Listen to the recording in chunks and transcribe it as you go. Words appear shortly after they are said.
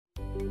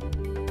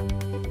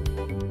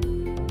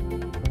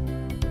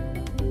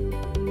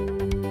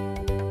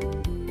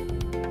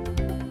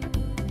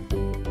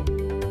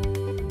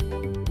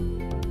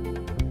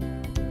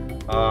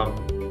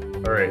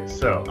All right,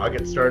 so I'll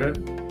get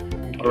started.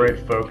 All right,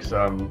 folks,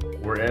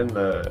 we're in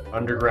the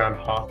underground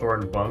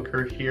Hawthorne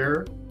bunker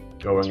here,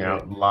 going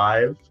out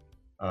live.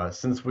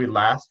 Since we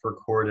last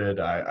recorded,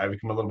 I've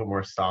become a little bit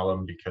more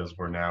solemn because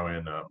we're now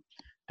in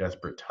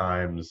desperate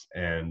times,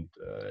 and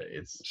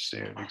it's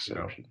Same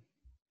exception.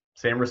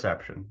 Same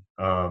reception.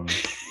 And,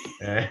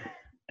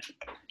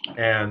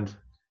 and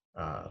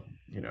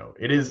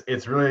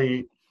it's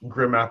really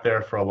grim out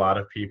there for a lot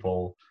of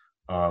people.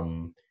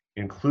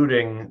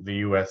 Including the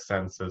U.S.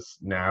 Census,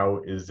 now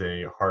is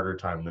a harder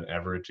time than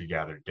ever to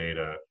gather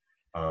data.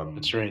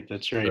 That's right.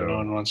 So, no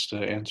one wants to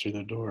answer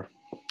the door.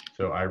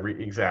 So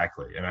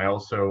exactly, and I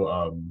also,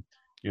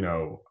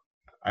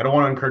 I don't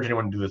want to encourage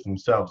anyone to do this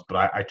themselves,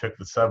 but I took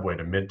the subway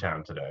to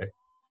Midtown today.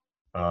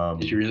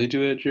 Did you really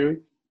do that, Joey?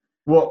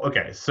 Well,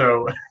 okay,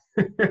 so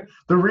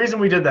the reason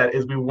we did that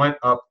is we went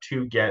up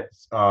to get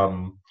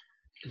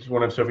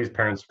one of Sophie's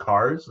parents'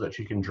 cars so that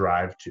she can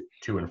drive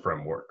to and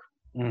from work.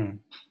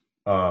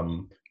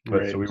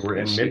 So we were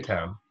in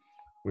Midtown,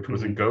 which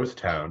was a ghost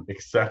town,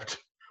 except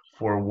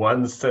for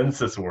one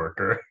census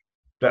worker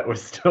that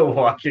was still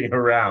walking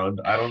around.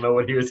 I don't know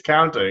what he was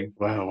counting.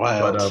 Wow,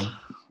 wild.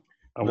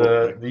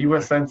 But the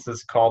U.S.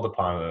 Census called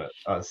upon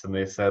us, and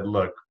they said,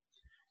 look,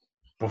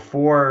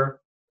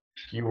 before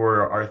you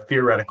were our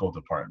theoretical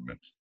department,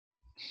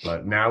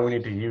 but now we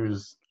need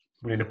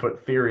to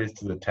put theories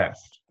to the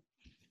test.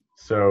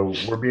 So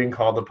we're being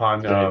called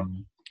upon. I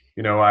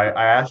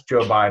asked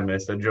Joe Biden, I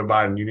said, Joe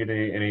Biden, you need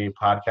any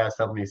podcast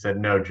help? And he said,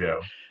 no, Joe.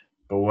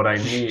 But what I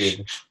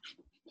need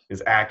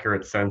is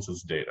accurate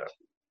census data.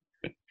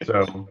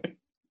 So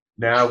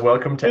now,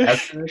 welcome to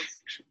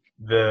Estimates,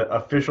 the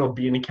official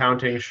bean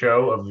counting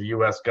show of the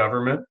U.S.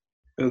 government.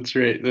 That's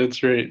right.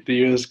 The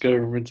U.S.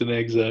 government's in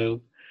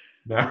exile.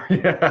 Now,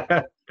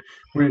 yeah.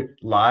 We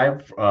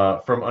live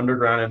from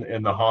underground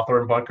in the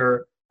Hawthorne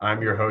bunker.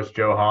 I'm your host,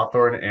 Joe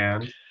Hawthorne,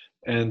 and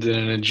in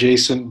an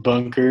adjacent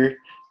bunker,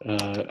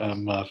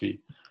 I'm Mavi.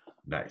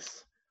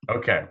 Nice.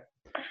 Okay.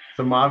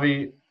 So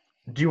Mavi,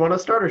 do you want to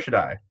start or should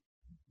I?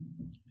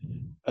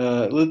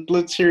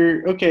 Let's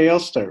hear. Okay, I'll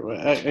start.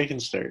 I can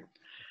start.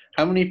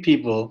 How many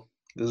people?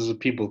 This is a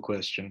people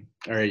question.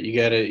 All right, you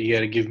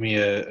gotta give me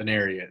an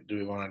area. Do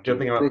we want to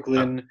do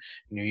Brooklyn,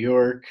 New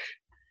York,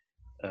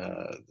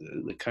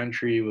 the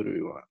country? What do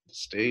we want? The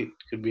state?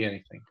 Could be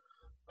anything.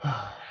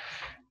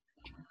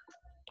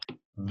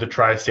 The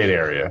tri-state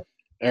area.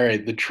 All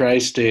right, the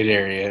tri-state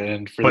area,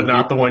 but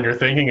not the one you're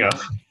thinking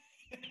of.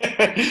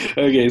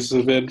 Okay,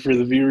 so then for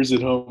the viewers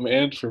at home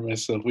and for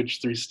myself, which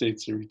 3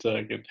 states are we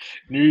talking?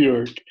 New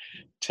York,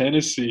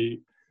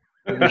 Tennessee,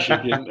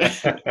 Michigan.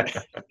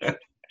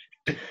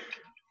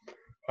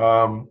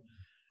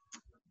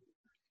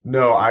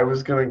 No, I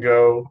was gonna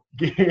go.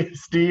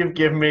 Steve,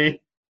 give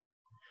me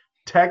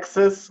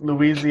Texas,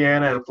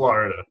 Louisiana, and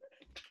Florida.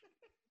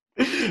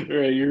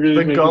 Right, you're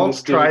really the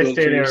Gulf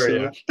tri-state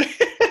area.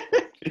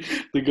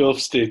 The Gulf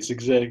states,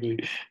 exactly.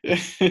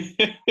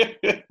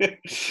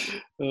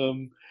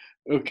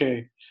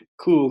 Okay,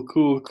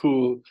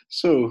 cool.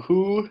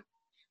 So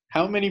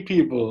how many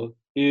people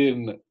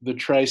in the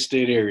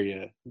tri-state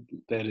area,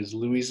 that is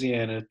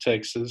Louisiana,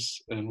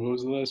 Texas, and what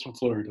was the last one?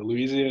 Florida.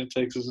 Louisiana,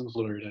 Texas, and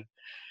Florida,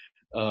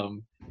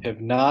 have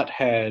not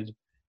had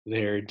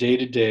their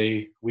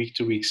day-to-day,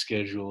 week-to-week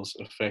schedules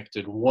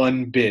affected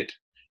one bit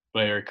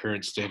by our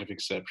current state of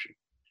exception?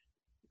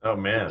 Oh,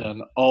 man. We've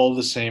done all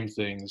the same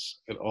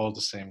things at all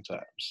the same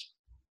times.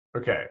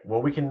 Okay,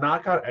 well, we can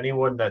knock out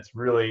anyone that's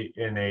really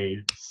in a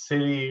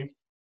city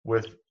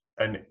with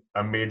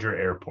a major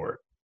airport.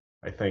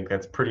 I think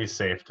that's pretty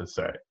safe to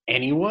say.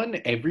 Anyone?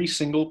 Every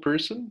single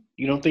person?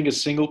 You don't think a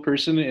single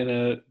person in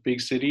a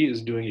big city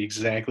is doing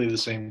exactly the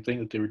same thing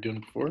that they were doing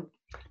before?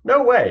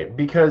 No way,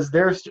 because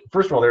first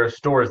of all, there are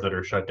stores that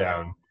are shut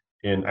down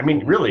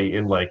really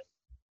in like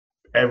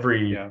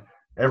every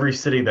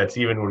city that's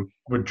even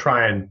would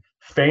try and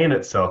feign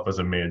itself as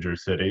a major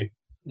city.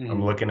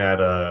 I'm looking at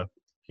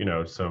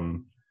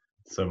some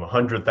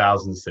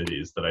 100,000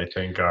 cities that I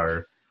think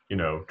are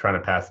trying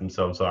to pass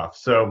themselves off.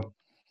 So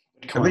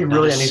I think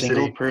really any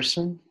single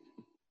person.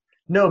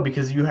 No,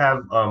 because you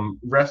have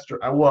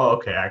restaurant. Well,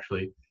 okay,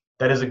 actually,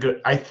 that is a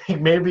good. I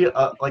think maybe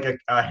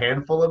a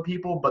handful of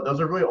people, but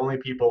those are really only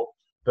people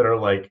that are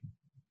like.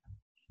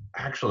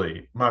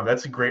 Actually, Mom,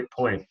 that's a great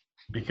point,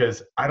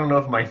 because I don't know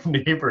if my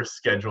neighbor's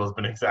schedule has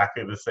been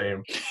exactly the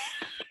same.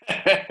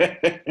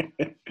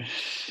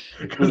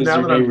 Because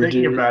now that I'm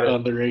thinking about it,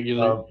 on the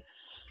regular,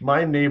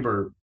 my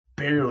neighbor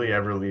barely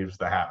ever leaves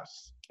the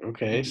house.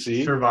 Okay,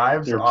 see,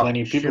 survives. There are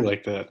plenty of people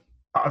like that.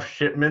 Off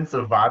shipments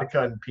of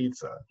vodka and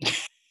pizza.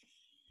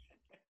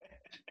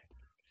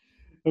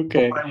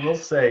 Okay. What I will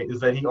say is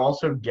that he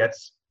also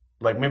gets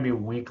like maybe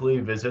weekly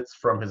visits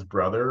from his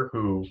brother,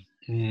 who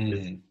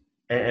is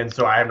and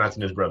so I have not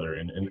seen his brother,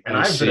 and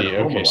I I've been at see.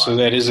 home a Okay, so lot.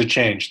 that is a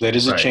change. That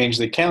is a Right. change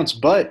that counts.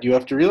 But you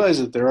have to realize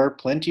that there are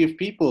plenty of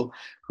people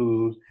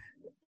who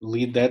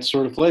lead that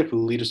sort of life, who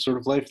lead a sort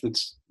of life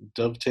that's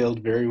dovetailed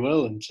very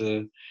well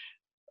into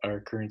our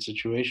current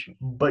situation.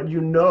 But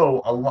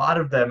a lot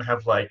of them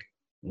have like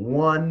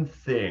one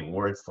thing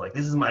where it's like,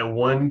 this is my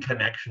one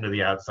connection to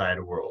the outside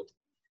world.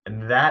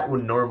 And that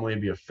would normally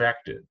be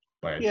affected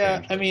by a Yeah,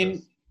 change I like mean,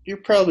 this. you're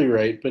probably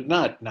right, but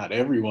not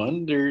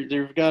everyone.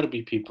 There've got to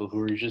be people who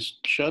are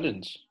just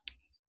shut-ins.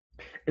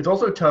 It's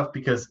also tough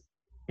because,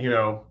 you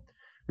know,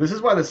 this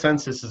is why the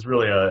census is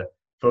really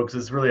folks,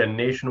 is really a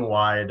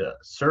nationwide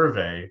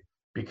survey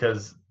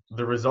because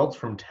the results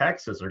from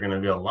Texas are going to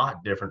be a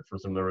lot different from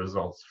some of the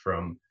results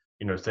from,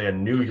 say a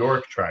New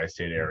York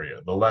tri-state area,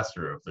 the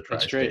lesser of the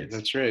That's right. tri-states.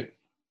 That's right.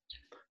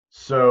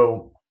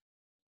 So,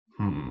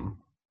 hmm.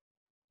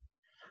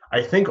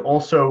 I think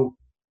also,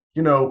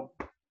 you know,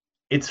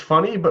 it's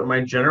funny, but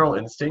my general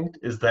instinct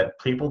is that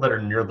people that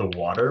are near the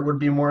water would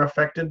be more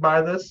affected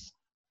by this.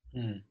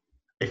 Hmm.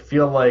 I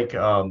feel like,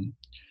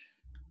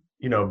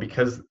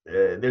 because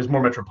there's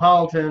more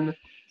metropolitan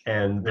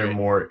and they're Right.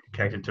 more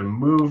connected to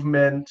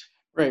movement.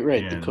 Right.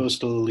 Right. The And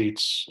coastal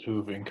elites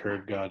who've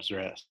incurred God's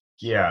wrath.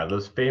 yeah,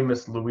 those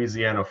famous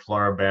Louisiana,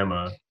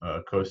 Floribama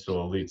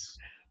coastal elites.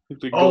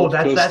 The Oh, Gulf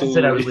that's the coastal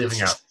state I was leaving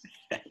elites.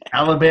 out.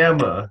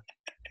 Alabama,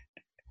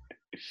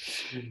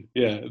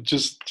 Yeah,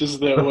 just that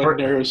the one for,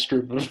 narrow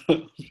strip of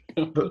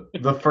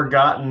the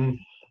forgotten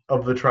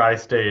of the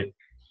tri-state.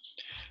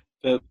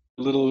 that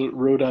little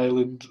Rhode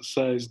Island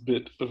sized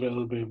bit of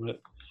Alabama.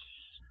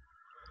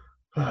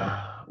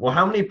 Well,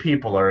 how many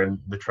people are in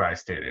the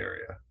tri-state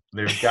area?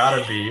 There's got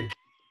to be.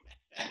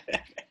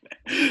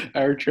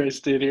 Our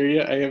tri-state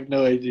area? I have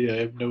no idea. I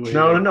have no way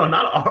No, no, to. no,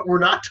 not we're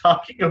not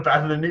talking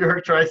about the New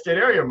York tri-state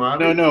area, No,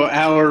 mommy. no,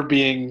 our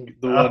being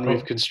the one we've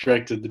Oh,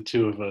 constructed, the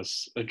two of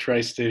us, a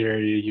tri-state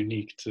area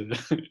unique to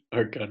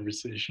our the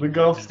conversation right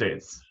Gulf now.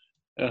 states.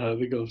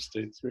 The Gulf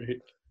states,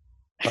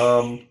 right?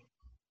 Um,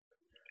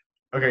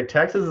 okay,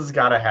 Texas has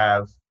got to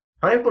have.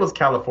 How many people does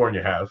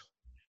California have?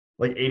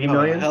 Like 80 Oh, a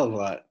million? hell of a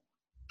lot.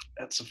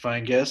 That's a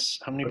fine guess.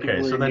 How many Okay,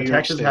 people are so in New then York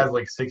Texas has State?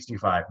 like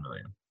 65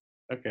 million.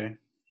 Okay.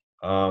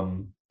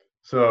 Um,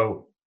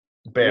 so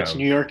What's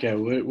New bam. York at?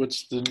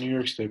 What's the New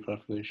York State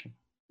population?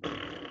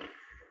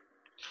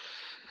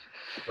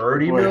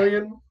 30 Boy,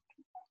 million?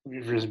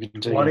 we've really been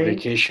taking a 20?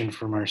 vacation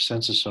from our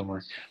census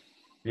homework.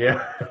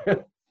 Yeah.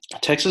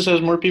 Texas has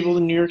more people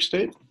than New York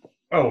State?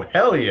 Oh,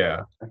 hell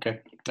yeah. Okay.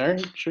 All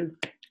right, sure.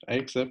 I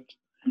accept.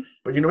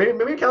 But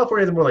maybe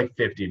California has more like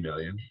 50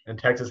 million, and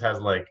Texas has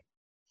like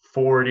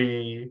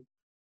 40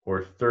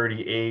 or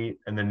 38,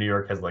 and then New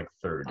York has like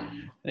 30.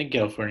 I think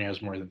California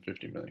has more than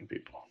 50 million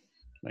people.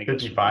 My guess would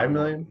be 55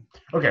 more million?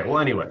 than. Okay, well,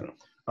 I anyway, don't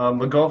know.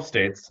 the Gulf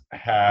states Mhm.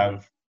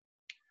 have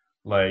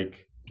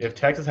like, if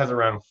Texas has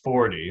around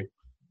 40,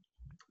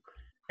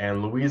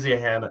 and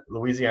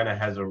Louisiana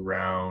has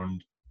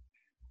around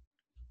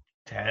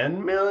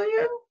 10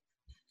 million,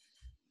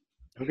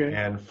 Okay.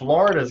 and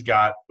Florida's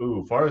got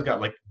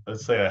like,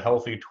 let's say, a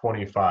healthy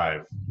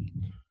 25.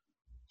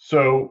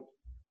 So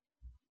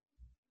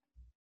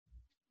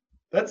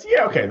that's,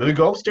 yeah, okay. The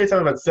Gulf states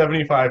have about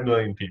 75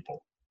 million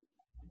people.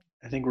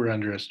 I think we're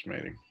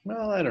underestimating.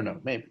 Well, I don't know.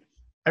 Maybe.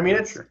 I I'm mean,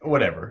 not it's sure.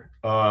 whatever.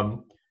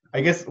 I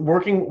guess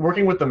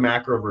working with the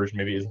macro version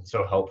maybe isn't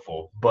so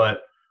helpful,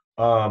 but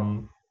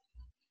um,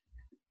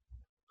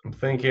 I'm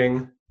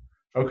thinking,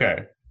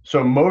 okay,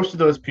 so most of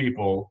those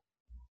people,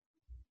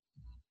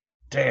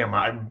 damn,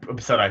 I'm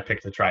upset I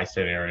picked the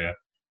tri-state area.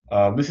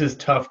 This is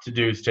tough to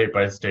do state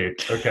by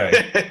state.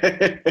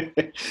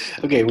 Okay,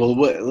 Okay, well,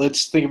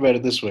 let's think about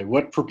it this way.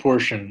 What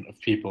proportion of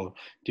people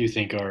do you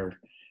think are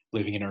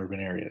living in urban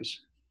areas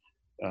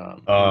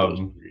in those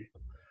um, three?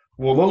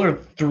 well, those are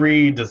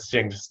three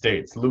distinct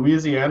states.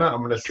 Louisiana,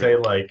 I'm gonna Sure. say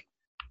like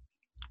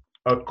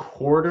a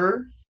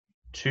quarter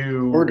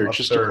to Quarter, a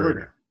just a third.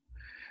 quarter.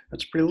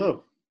 That's pretty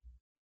low.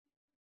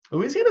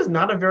 Louisiana is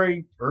not a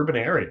very urban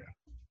area.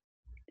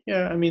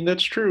 Yeah, I mean,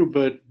 that's true,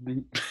 but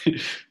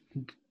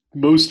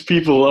most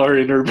people are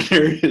in urban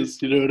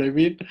areas. You know what I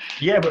mean?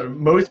 Yeah, but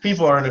most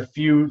people are in a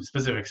few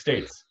specific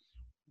states.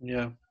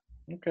 Yeah.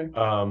 Okay.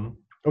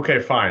 Okay,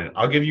 fine.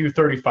 I'll give you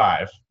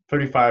 35. All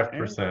right.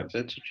 35%. That's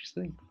what you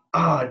think.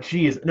 Oh,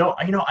 geez. No,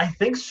 I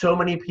think so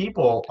many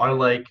people are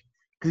like,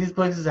 because these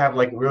places have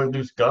like really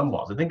loose gun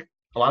laws. I think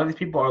a lot of these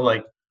people are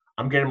like,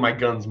 I'm getting my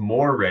guns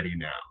more ready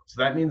now.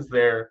 So that means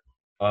their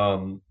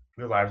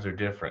lives are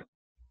different.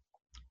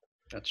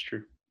 That's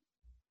true.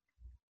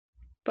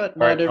 But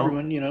All right. not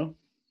everyone,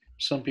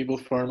 some people,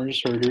 farmers,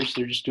 herders,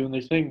 they're just doing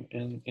their thing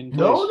in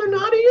No, place. they're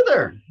not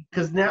either.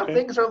 Because now Okay.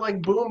 things are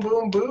like boom,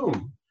 boom,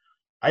 boom.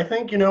 I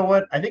think, you know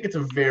what? I think it's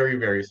a very,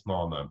 very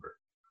small number.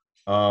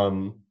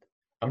 Um,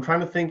 I'm trying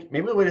to think.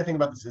 Maybe the way to think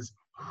about this is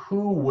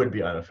who would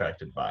be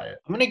unaffected by it.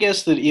 I'm gonna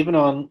guess that even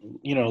on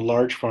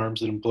large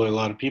farms that employ a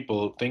lot of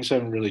people, things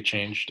haven't really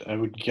changed. I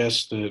would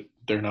guess that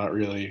they're not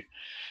really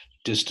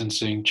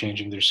distancing,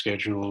 changing their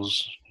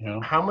schedules.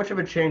 How much of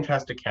a change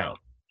has to count?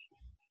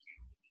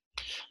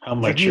 How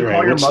So much? do you You're call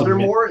right. your What's the mother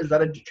more? Is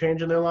that a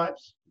change in their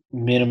lives?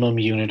 minimum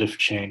unit of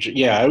change?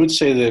 Yeah, I would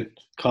say that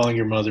calling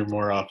your mother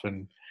more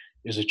often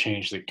is a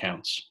change that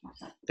counts.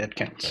 That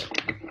counts.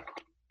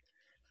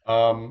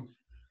 Um,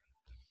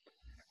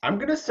 I'm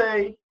gonna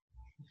say,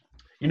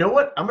 you know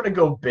what? I'm gonna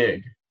go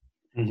big.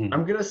 Hmm.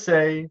 I'm gonna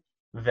say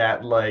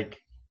that like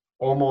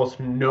almost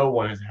no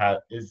one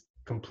is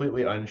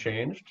completely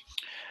unchanged.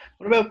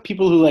 What about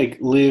people who like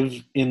live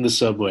in the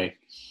subway?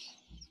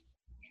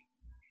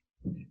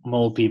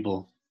 Mole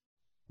people.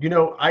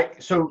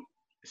 So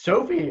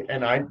Sophie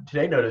and I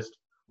today noticed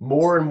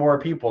more and more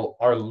people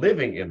are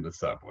living in the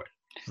subway.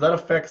 So that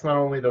affects not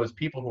only those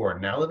people who are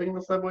now living in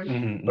the subway, but it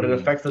Mm-hmm.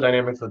 affects the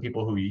dynamics of the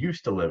people who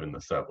used to live in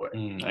the subway.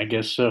 I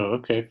guess so.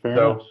 Okay, fair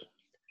enough. So,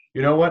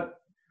 you know what?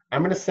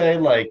 I'm gonna say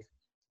like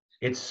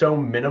it's so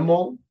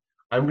minimal.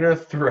 I'm gonna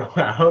throw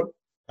out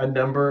a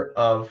number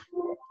of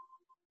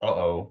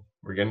uh-oh,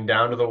 we're getting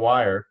down to the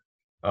wire.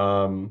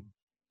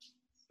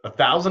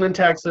 1,000 in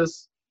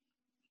Texas,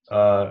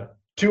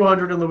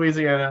 200 in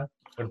Louisiana,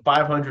 and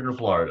 500 in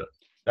Florida.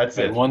 That's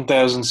Right, it.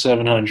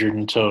 1,700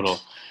 in total.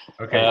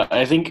 Okay.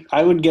 I think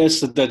I would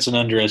guess that that's an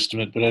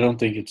underestimate, but I don't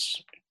think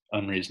it's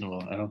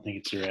unreasonable. I don't think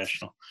it's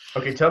irrational.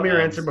 Okay, tell me your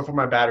Um, answer before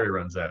my battery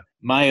runs out.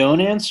 My own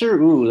answer?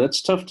 Ooh,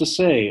 that's tough to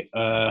say.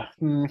 I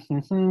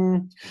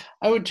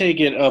would take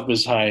it up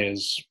as high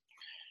as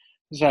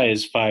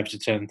 5 to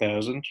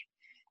 10,000.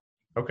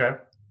 Okay.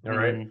 All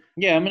right.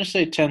 Yeah, I'm gonna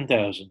say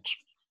 10,000,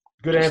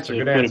 Good just answer. to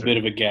Good put a answer. bit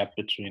of a gap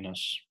between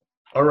us.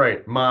 All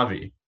right,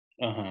 Mavi,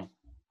 Uh huh.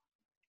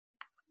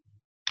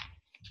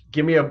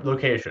 give me a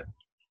location.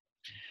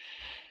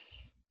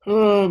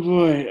 Oh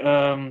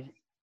boy.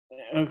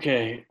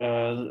 Okay.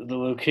 The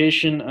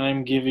location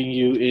I'm giving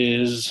you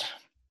is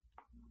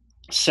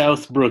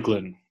South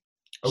Brooklyn.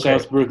 Okay.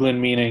 South Brooklyn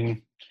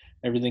meaning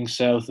everything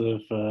south of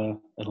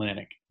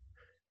Atlantic.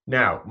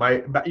 Now,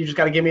 you just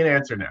got to give me an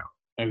answer now.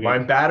 My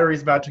Okay.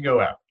 battery's about to go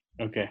out.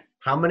 Okay.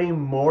 How many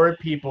more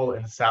people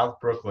in South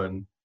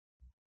Brooklyn,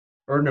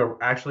 or no,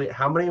 actually,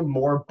 how many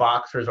more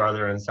boxers are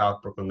there in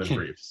South Brooklyn than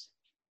briefs?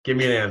 Give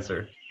me an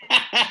answer.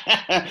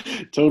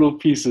 Total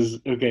pieces.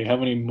 Okay, how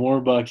many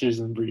more boxers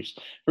than briefs?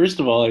 First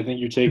of all, I think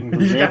you're taking for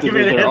You just got to granted give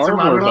me that an there answer, are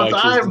Mavi. more We don't have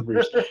boxers than time.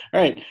 briefs. All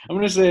right, I'm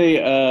gonna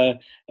say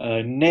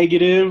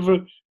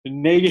negative.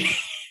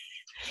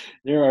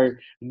 There are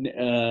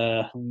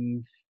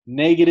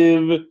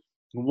negative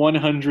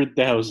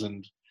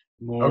 100,000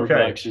 more Okay.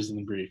 boxers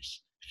than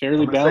briefs. Fairly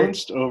I'm gonna say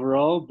balanced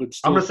overall, but I'm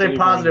still gonna say favoring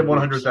the positive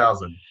briefs.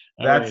 100,000.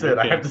 All That's right, it.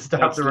 I have okay. to stop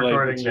That's the the line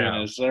recording between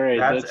now. us. All right,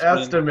 That's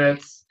that's been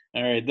estimates.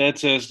 all right.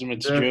 That's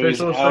estimates. The Joey's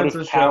official out of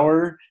census show.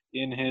 power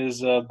in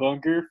his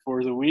bunker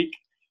for the week.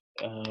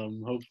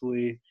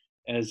 Hopefully,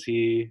 as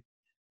he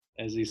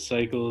as he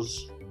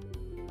cycles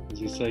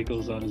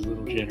on his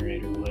little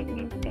generator, we'll have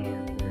enough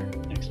power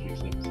for next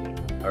week's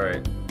episode. All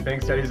right.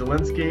 Thanks, Teddy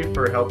Zielinski,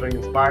 for helping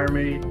inspire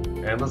me.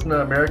 And listen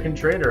to American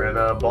Trader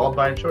and Bald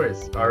by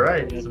Choice. All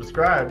right. Yep.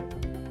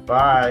 Subscribe.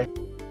 Bye.